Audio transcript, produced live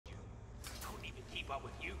up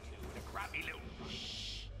with you two in a crappy little...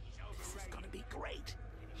 Shh! This is gonna be great.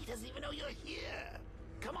 He doesn't even know you're here.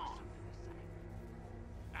 Come on.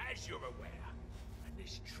 As you're aware, and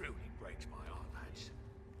this truly breaks my heart, lads,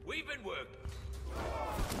 we've been working...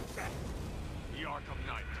 The Arkham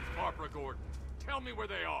Knight, Barbara Gordon. Tell me where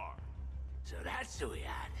they are. So that's who we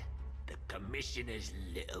had. The Commissioner's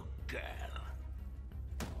little girl.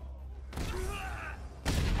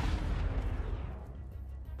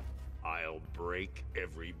 I'll break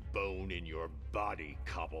every bone in your body,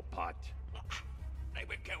 Cobblepot. They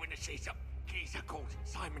were going to see some geezer called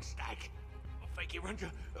Simon Stagg. I think he runs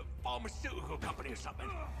a pharmaceutical company or something.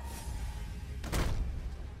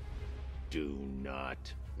 Do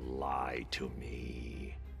not lie to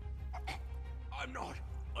me. I'm not,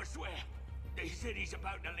 I swear. They said he's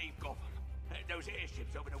about to leave Gotham. Those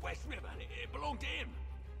airships over the West River, it belonged to him.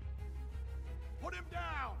 Put him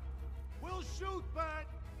down! We'll shoot, but...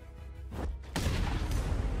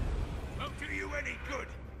 Won't do you any good.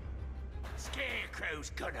 Scarecrow's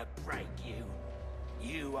gonna break you.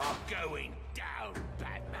 You are going down,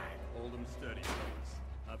 Batman. Hold him steady, fellas.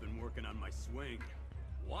 I've been working on my swing.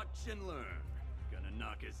 Watch and learn. Gonna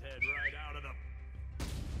knock his head right out of the...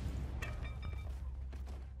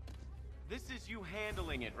 This is you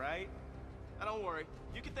handling it, right? Now don't worry,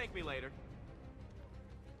 you can thank me later.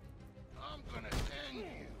 I'm gonna end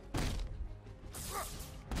you.